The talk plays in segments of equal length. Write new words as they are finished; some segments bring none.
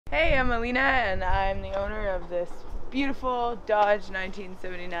Hey, I'm Alina and I'm the owner of this beautiful Dodge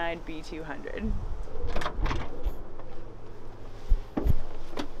 1979 B200.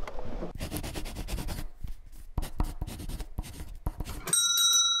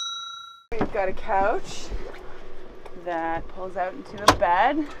 We've got a couch that pulls out into a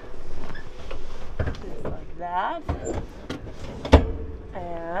bed, just like that,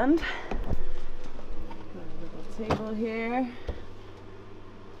 and a little table here.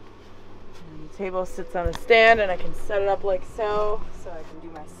 And the table sits on a stand and I can set it up like so I can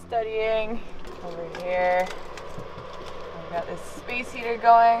do my studying. Over here I've got this space heater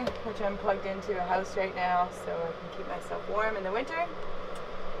going, which I'm plugged into a house right now so I can keep myself warm in the winter.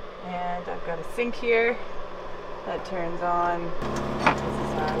 And I've got a sink here that turns on. This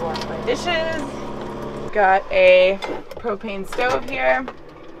is how I wash my dishes. Got a propane stove here.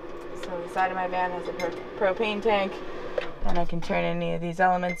 So the side of my van has a propane tank, and I can turn any of these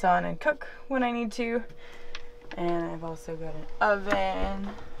elements on and cook when I need to. And I've also got an oven.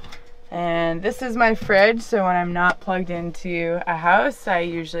 And this is my fridge, so when I'm not plugged into a house, I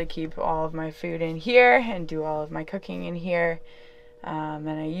usually keep all of my food in here and do all of my cooking in here. And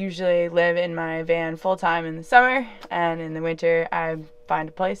I usually live in my van full time in the summer, and in the winter I find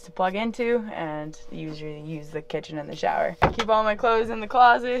a place to plug into and usually use the kitchen and the shower. Keep all my clothes in the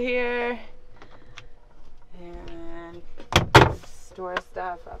closet here, and store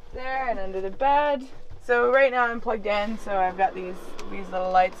stuff up there and under the bed. So right now I'm plugged in, so I've got these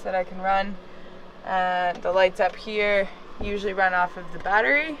little lights that I can run. The lights up here usually run off of the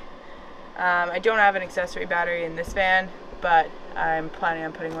battery. I don't have an accessory battery in this van, but I'm planning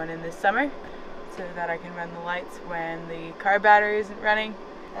on putting one in this summer so that I can run the lights when the car battery isn't running.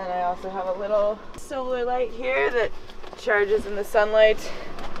 And I also have a little solar light here that charges in the sunlight,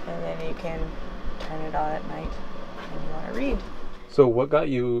 and then you can turn it on at night when you want to read. So what got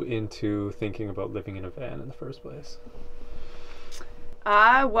you into thinking about living in a van in the first place?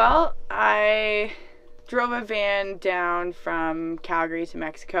 Well, I drove a van down from Calgary to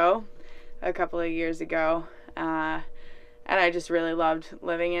Mexico a couple of years ago. And I just really loved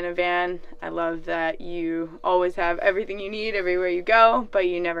living in a van. I love that you always have everything you need everywhere you go, but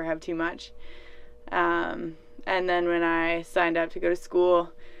you never have too much. And then when I signed up to go to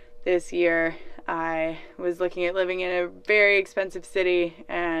school this year, I was looking at living in a very expensive city,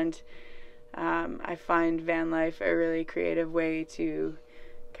 and I find van life a really creative way to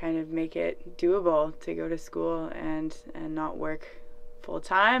kind of make it doable to go to school and not work full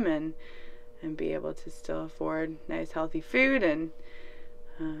time and be able to still afford nice healthy food. And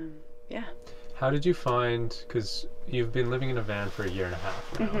yeah. How did you find, because you've been living in a van for 1.5 years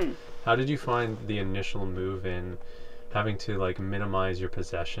now, mm-hmm. How did you find the initial move in having to like minimize your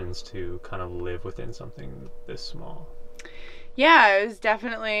possessions to kind of live within something this small? Yeah, it was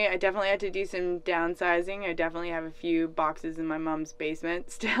I definitely had to do some downsizing. I definitely have a few boxes in my mom's basement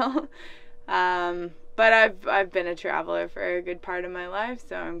still. But I've been a traveler for a good part of my life,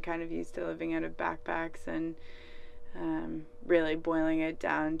 so I'm kind of used to living out of backpacks and really boiling it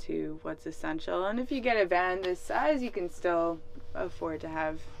down to what's essential. And if you get a van this size, you can still afford to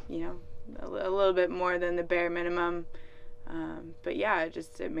have, a little bit more than the bare minimum. But yeah,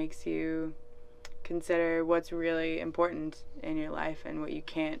 it makes you consider what's really important in your life and what you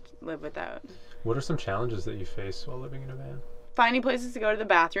can't live without. What are some challenges that you face while living in a van? Finding places to go to the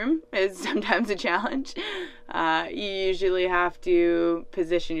bathroom is sometimes a challenge. You usually have to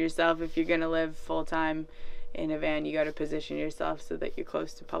position yourself. If you're going to live full-time in a van, you got to position yourself so that you're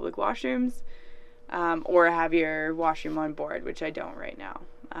close to public washrooms, or have your washroom on board, which I don't right now.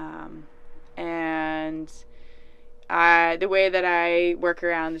 And the way that I work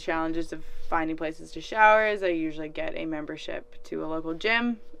around the challenges of finding places to shower is I usually get a membership to a local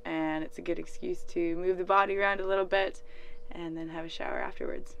gym, and it's a good excuse to move the body around a little bit and then have a shower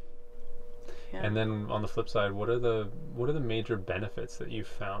afterwards. Yeah. And then on the flip side, what are the major benefits that you've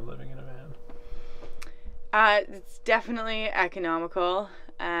found living in a van? It's definitely economical,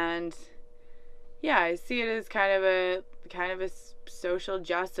 and yeah, I see it as kind of a social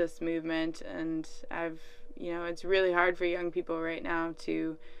justice movement. And it's really hard for young people right now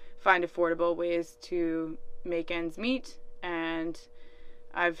to find affordable ways to make ends meet, and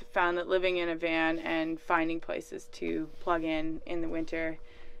I've found that living in a van and finding places to plug in the winter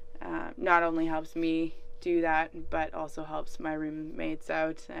not only helps me do that, but also helps my roommates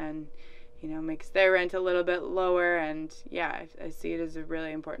out and, makes their rent a little bit lower. And yeah, I see it as a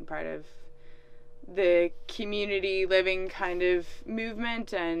really important part of the community living kind of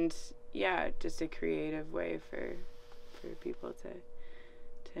movement, and yeah, just a creative way for people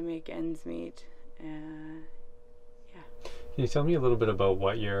to make ends meet. Yeah. Can you tell me a little bit about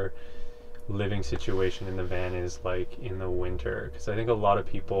what your living situation in the van is like in the winter? Because I think a lot of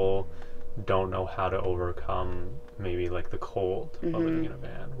people don't know how to overcome maybe like the cold while living in a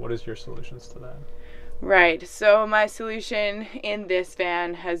van. What is your solutions to that? Right. So my solution in this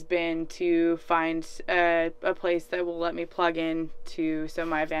van has been to find a place that will let me plug in to. So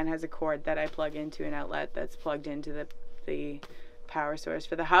my van has a cord that I plug into an outlet that's plugged into the power source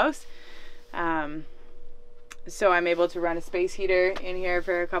for the house. So I'm able to run a space heater in here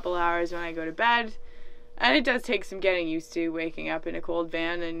for a couple hours when I go to bed. And it does take some getting used to waking up in a cold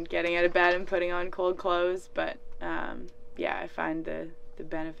van and getting out of bed and putting on cold clothes. But yeah, I find the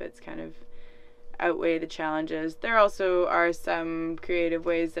benefits kind of outweigh the challenges. There also are some creative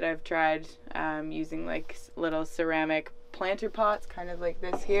ways that I've tried using like little ceramic planter pots, kind of like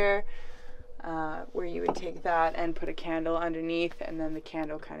this here, where you would take that and put a candle underneath, and then the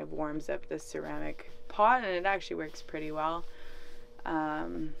candle kind of warms up the ceramic pot, and it actually works pretty well.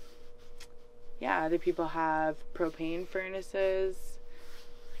 Yeah, other people have propane furnaces,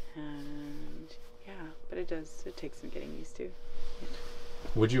 and yeah, but it takes some getting used to.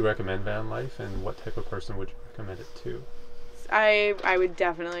 Would you recommend Vanlife, and what type of person would you recommend it to? I would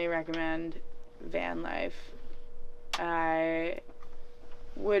definitely recommend Vanlife. I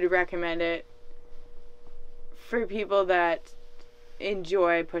would recommend it for people that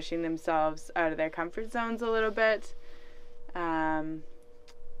enjoy pushing themselves out of their comfort zones a little bit, and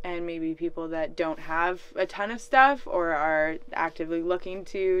maybe people that don't have a ton of stuff or are actively looking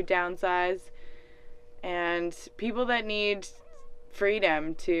to downsize, and people that need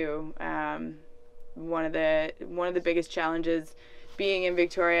freedom too. One of the biggest challenges being in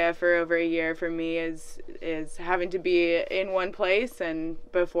Victoria for over a year for me is having to be in one place, and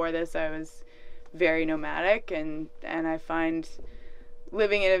before this I was very nomadic, and I find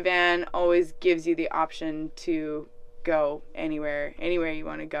living in a van always gives you the option to go anywhere you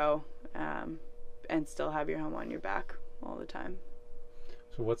want to go, and still have your home on your back all the time.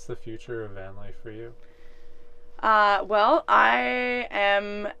 So what's the future of van life for you? Well, I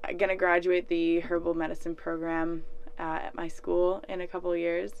am gonna graduate the herbal medicine program at my school in a couple of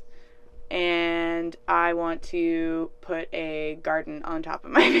years, and I want to put a garden on top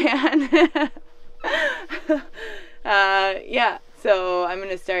of my van. Yeah, so I'm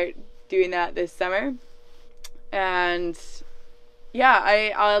gonna start doing that this summer, and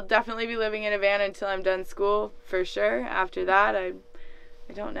yeah, I'll definitely be living in a van until I'm done school for sure. After that, I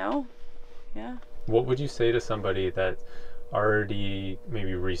don't know. Yeah. What would you say to somebody that's already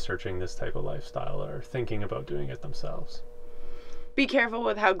maybe researching this type of lifestyle or thinking about doing it themselves? Be careful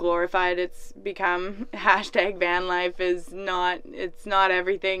with how glorified it's become. Hashtag van life is not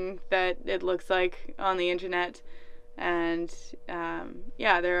everything that it looks like on the internet. And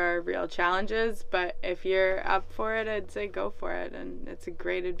yeah, there are real challenges, but if you're up for it, I'd say go for it, and it's a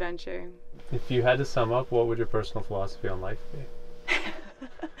great adventure. If you had to sum up, what would your personal philosophy on life be?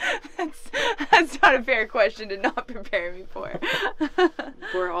 That's not a fair question to not prepare me for.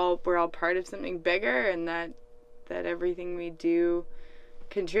 We're all part of something bigger, and that everything we do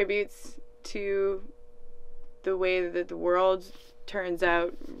contributes to the way that the world turns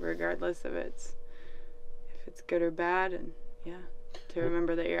out, regardless of if it's good or bad, and yeah, to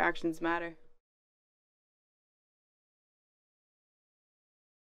remember that your actions matter.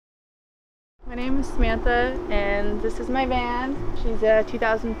 My name is Samantha, and this is my van. She's a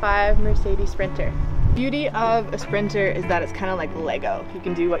 2005 Mercedes Sprinter. The beauty of a Sprinter is that it's kind of like Lego. You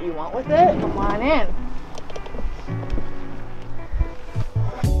can do what you want with it. Come on in.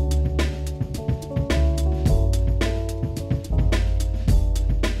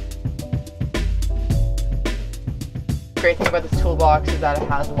 The great thing about this toolbox is that it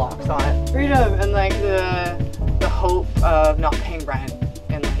has locks on it. Freedom and like the hope of not paying rent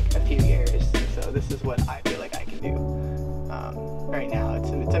in like a few years. So this is what I feel like I can do right now.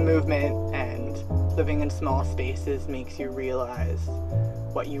 It's a movement, and living in small spaces makes you realize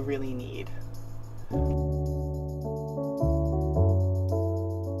what you really need.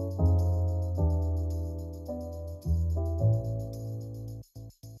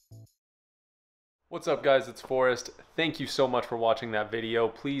 What's up guys, it's Forrest. Thank you so much for watching that video.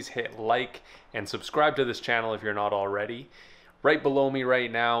 Please hit like and subscribe to this channel if you're not already. Right below me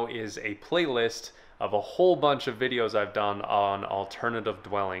right now is a playlist of a whole bunch of videos I've done on alternative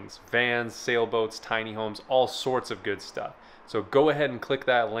dwellings, vans, sailboats, tiny homes, all sorts of good stuff. So go ahead and click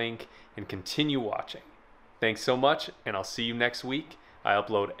that link and continue watching. Thanks so much, and I'll see you next week. I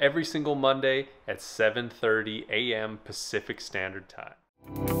upload every single Monday at 7:30 a.m. Pacific Standard Time.